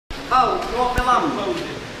Oh, you want the lamb?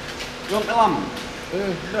 You want the lamb?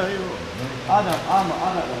 No, you won't. I don't want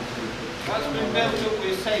to. That's been built up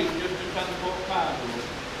with safe just to transport cargo.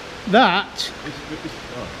 That?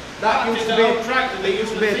 That used to be a tractor. It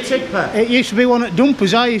used to be a tipper. It used to be one at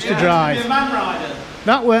Dumpers I used to drive. It used to be a man rider.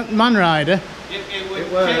 That weren't man rider.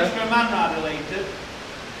 It was changed to a man rider later.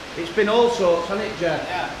 It's been all sorts, hasn't it, Jeff?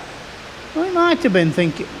 Yeah. Well, it might have been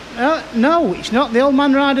thinking. No, it's not the old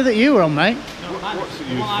man rider that you were on, mate. What's it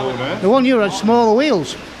used for now? The one you had smaller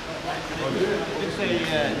wheels. It's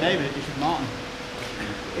David, it's Martin.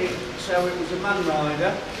 So it was a man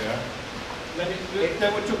rider. Yeah. They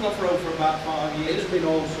were took off road for about 5 years. It's been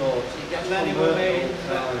all sorts. It gets And then it were made.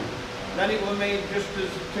 converted all the time. Then it were made just as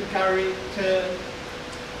to carry to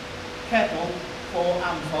kettle for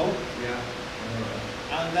Amfo. Yeah.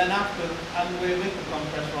 And then after, and with liquor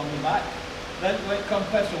compressor on the back. Then when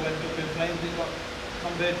compressor went up in flames, it got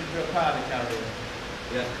converted to a powder carrier.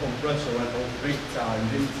 Yeah, compressor went up big time,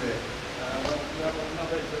 didn't it?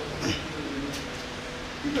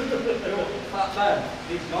 That man,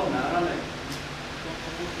 he's gone now, hasn't he?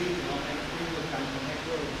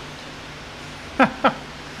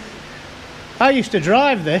 I used to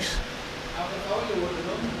drive this. And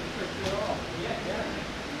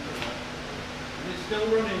it's still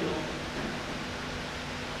running though.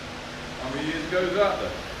 How many years ago is that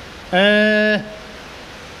then?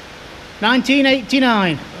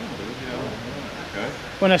 1989 Okay.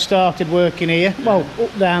 when I started working here. Well,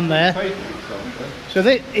 up down there. Paper itself, So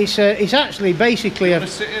it's actually basically You a. want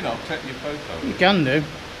to sit in? I'll take your photo. You can do.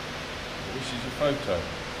 This is a photo.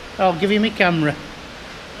 I'll give you my camera.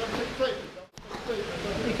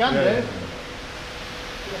 You can do.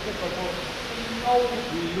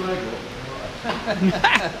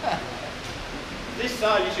 This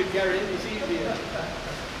side you should get in, it's easier.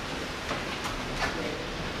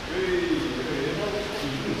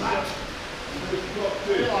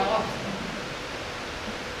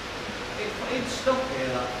 It's stuck here,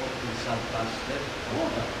 that fucking sad bastard.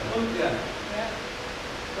 Won't you? Yeah.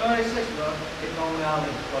 Where is this, bro? If only I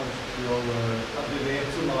live close to your I'll be there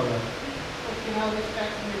tomorrow. Fucking hell, this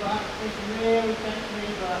takes me back. This really takes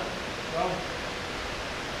me back. Well.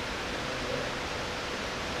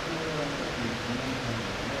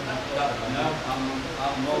 No, I'm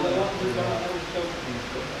more than happy with that.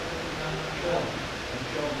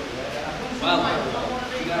 Well,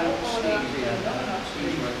 you know, Steve here,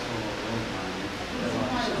 Steve works all over,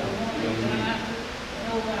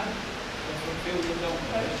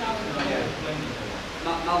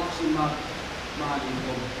 Malt's in my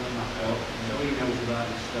income and that, so he knows about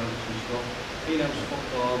the stones and stuff. He knows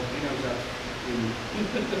football, he knows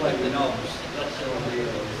how to play the knobs, that's all he does.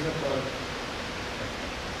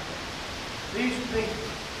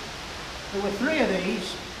 There were 3 of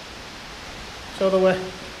these. So there were.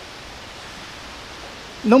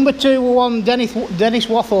 Number 2 were one Dennis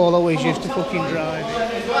Wathall always used to fucking drive.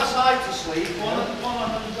 Is that side to sleep? One of them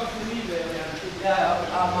got the rebate. Yeah,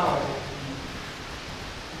 I'm out.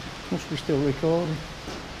 Must be still recording.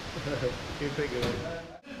 Keep it going.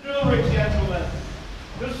 Drill rig, gentlemen.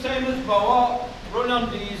 Just same as Boa, run on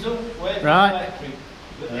diesel, where's Right. electric.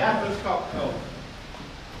 But the Atlas Copco.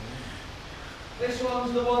 This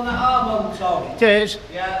one's the one that I'm on, Tom. It is.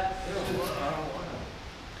 Yeah.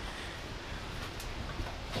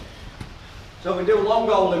 So we do long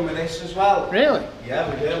rolling with this as well. Really? Yeah,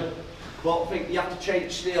 we do. But I think you have to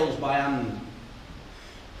change steels by hand.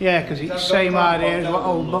 Yeah, because it's the That's same got clamp idea on, as what don't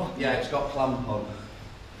old it? Bo. Yeah, it's got clamp on.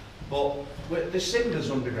 But the cinders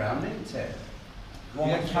underground, isn't it? One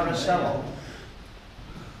Yeah, with Carosello.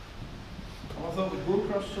 I thought we'd go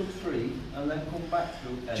across sub 3 and then come back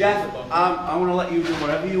through. Jeff, I want to let you do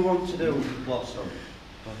whatever you want to do, Watson.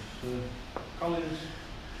 Collins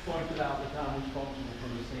pointed out that I'm responsible for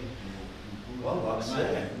the safety. Well, that's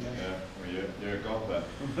it. Yeah, well, you're a god then.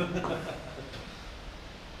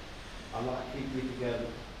 I like to keep you together.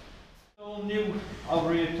 All new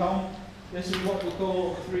over here, Tom. This is what we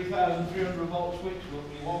call a 3,300 volt switch, but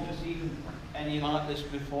we won't have seen any like this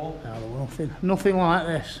before. No, nothing like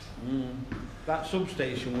this. That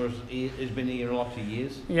substation has been here a lot of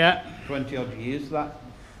years, Yeah, 20 odd years. That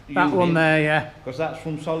one there, yeah. Because that's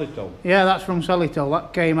from Solito. Yeah, that's from Solito.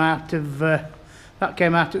 That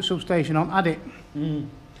came out at substation on Addit.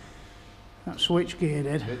 That switch gear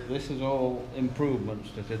did. This is all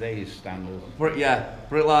improvements to today's standards. Put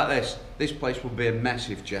it like this. This place would be a mess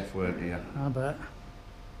if Jeff weren't here. I bet.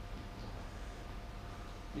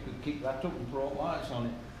 You could keep that up and throw lights on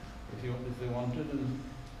it if they wanted, and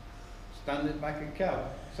stand it back a cab,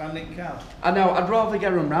 standing cab. I know, I'd rather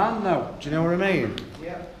get them round though. Do you know what I mean?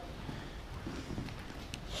 Yeah.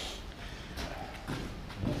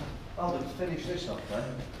 I'll just finish this off then.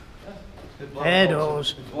 There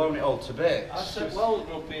does. He's blown it all to bits. I said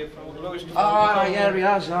welder up here from Lewis to Ah, yeah, he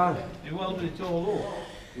has, aye. He welded it all up.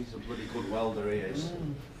 He's a bloody good welder, he is.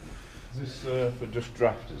 Is this for just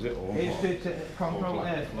draft, is it? Or It's what? to control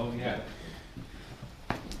airflow, yeah.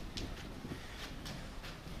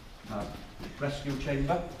 Rescue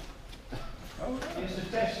chamber. It's a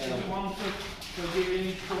test, it's the one for giving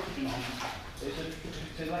instruction on.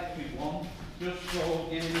 It's an electric one, just for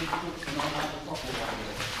giving instruction on how the top of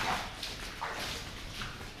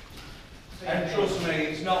it. And trust me,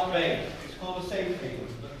 it's not big. It's called a safety.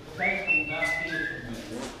 The test comes out here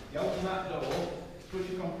somewhere. You open that door, push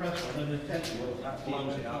your compressor on and the test works, that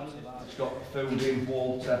blows it out. It's got food in,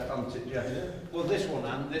 water, hasn't it, Jeff? Well, this one,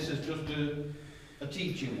 and this is just a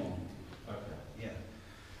teaching one. Okay. Yeah.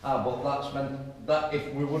 Ah, but that's meant, that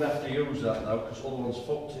if we would have to use that now, because other one's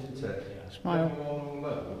fucked, isn't it? Smile. On all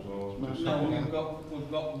levels or just No, one? we've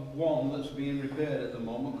got one that's being repaired at the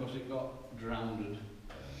moment because it got drowned.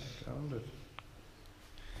 Sounded.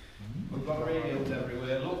 We've got radios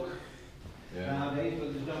everywhere, look, Yeah. nowadays,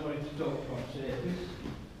 but there's nobody to talk to on surface.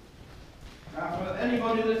 Now, for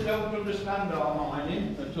anybody that don't understand our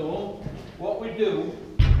mining at all, what we do,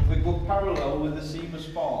 we go parallel with the seam of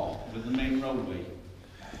spar, with the main roadway.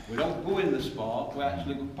 We don't go in the spar, we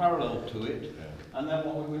actually go parallel to it, and then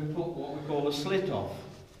we put what we call a slit off.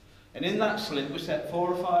 And in that slit we set 4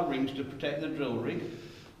 or 5 rings to protect the drill rig,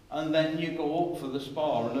 and then you go up for the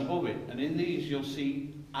spar and above it. And in these you'll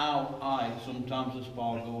see how high sometimes the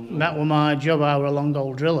spar goes up. That was my job, I were a long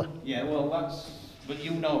old driller. Yeah, well but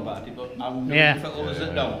you know about it, but I'm doing Yeah. it for others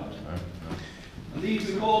that don't. No, no. And these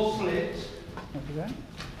we call slits, What was that?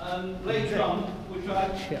 and later on we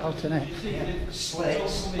tried Shit, alternate. you see it,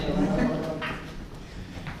 Slits.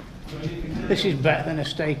 This is better than a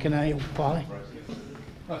steak and ale pie.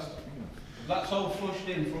 That's all flushed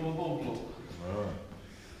in from above, look. Right.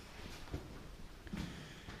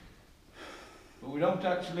 But we don't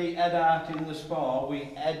actually head out in the spar, we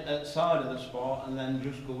head outside of the spar and then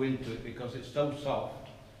just go into it because it's so soft,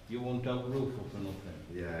 you won't have roof up or nothing.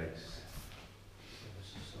 Yeah, it's...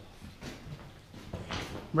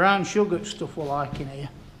 Brown sugar stuff we like in here.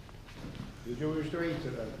 Did you used to eat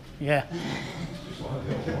it then? Yeah.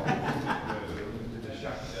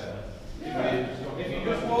 If you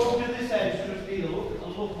just walk to this edge, just here, look,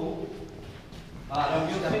 and look up. Ah,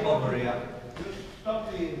 don't step over here. Just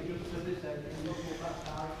stop here, just to this edge, and look up that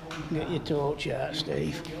side. Get your torch out,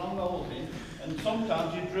 Steve. Your long holes in, and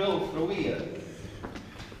sometimes you drill through here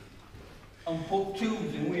and put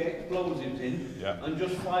tubes in with explosives in, Yeah. and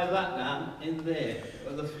just fire that down in there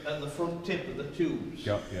at the front tip of the tubes.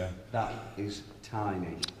 Yeah. That is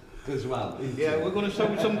tiny as well. isn't Yeah, it? we're going to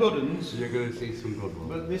show you some good ones, You're going to see some good ones.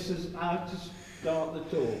 but this is how to start the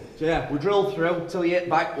tour. So yeah, we drill through till you hit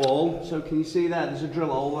back wall. So can you see there? There's a drill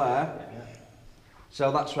hole there.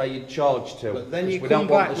 So that's where you charge to. But then 'cause you we come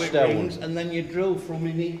don't want back the with stone. rings, and then you drill from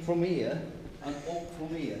here and up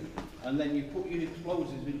from here, and then you put your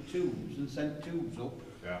explosives in tubes and send tubes up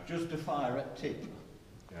Yeah. just to fire at tip.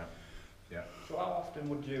 Yeah. So how often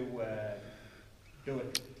would you do a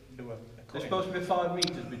There's cutting? supposed to be 5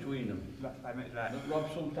 metres between them. I mean, like, But Rob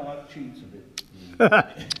sometimes cheats a bit.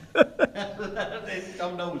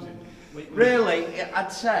 Tom knows it. Really,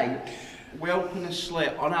 I'd say we open a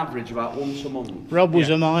slit on average about once a month. Rob was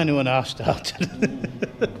a miner when I started.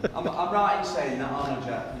 I'm right in saying that, aren't I,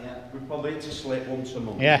 Jack? Yeah. We probably hit a slit once a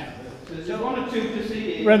month. Yeah. So there's 1 or 2 to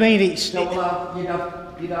see here. I mean, it's... So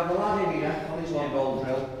you'd have a lad in here on his long gold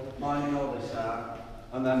drill, mining all this out,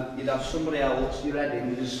 and then you'd have somebody else, your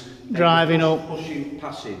headings, Driving up. pushing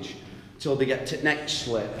passage till they get to the next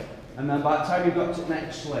slit. And then by the time you got to the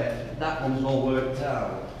next slit, that one's all worked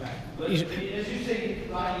out. But as you see,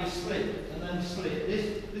 like you slit and then slit.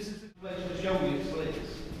 This is the place to show you slits.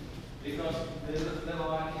 Because they're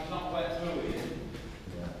like, it's not wet through here.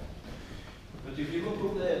 But if you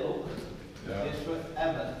look up there, look, Yeah. it's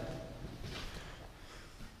forever.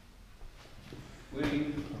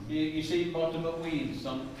 You see bottom of weeds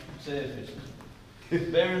on surface.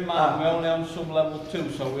 Bear in mind, we're only on sub-level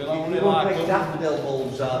 2, so we'll only You won't like... make daffodil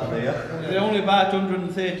bulbs out of here. They're only about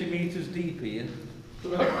 130 metres deep here.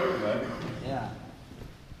 Yeah.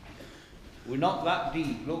 We're not that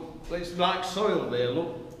deep, look. It's like soil there,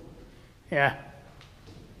 look. Yeah.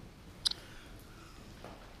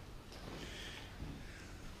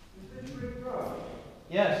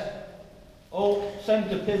 Yes. All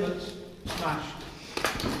centre pivots smashed.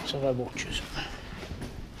 Let's have a butcher's.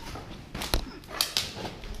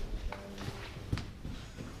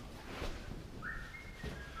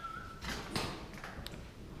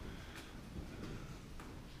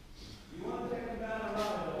 You want to take them down a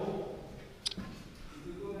rabbit hole?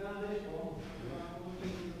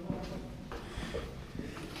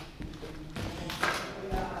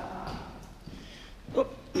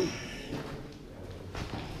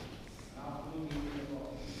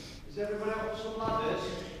 Is everybody got some ladders?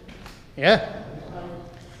 Yeah.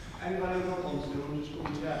 Anybody who got one still, just come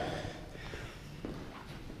and get.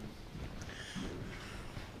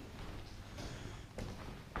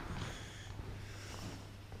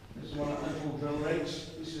 This is one of the little drill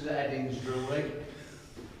rigs. This is Eddings drill rig.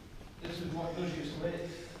 This is what does your slit,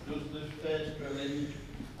 does the first drilling,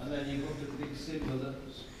 and then you've got the big simmer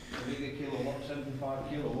that's a bigger kilowatt, 75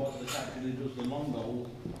 kilowatts, that actually does the long hole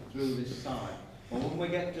through this side. Well, when we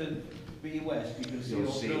get to B West, you can see You'll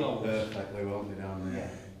all see drill it holes. perfectly, won't you, down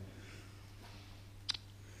there?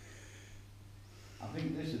 I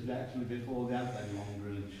think this is actually before they had them long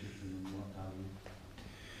drilling systems and what have you.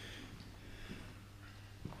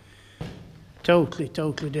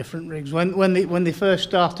 Totally different rigs. When they first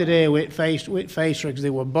started here with face rigs, they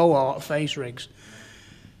were Boart face rigs.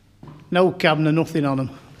 No cabinet, nothing on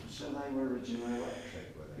them. So they were originally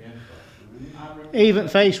electric, were they? Yeah. I remember Even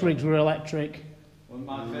face rigs were electric. when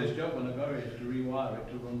my first job when I got it, to rewire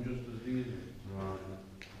it to run just as diesel. Right.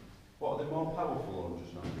 What, are they more powerful or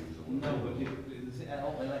just not diesel? No, but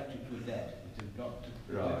all the electrics were dead. It had got to,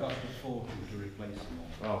 Right. it cost a fortune to replace them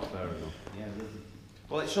all. Oh, fair enough. Yeah,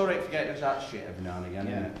 Well, it's alright for getting us that shit every now and again,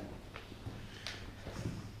 Yeah. isn't it?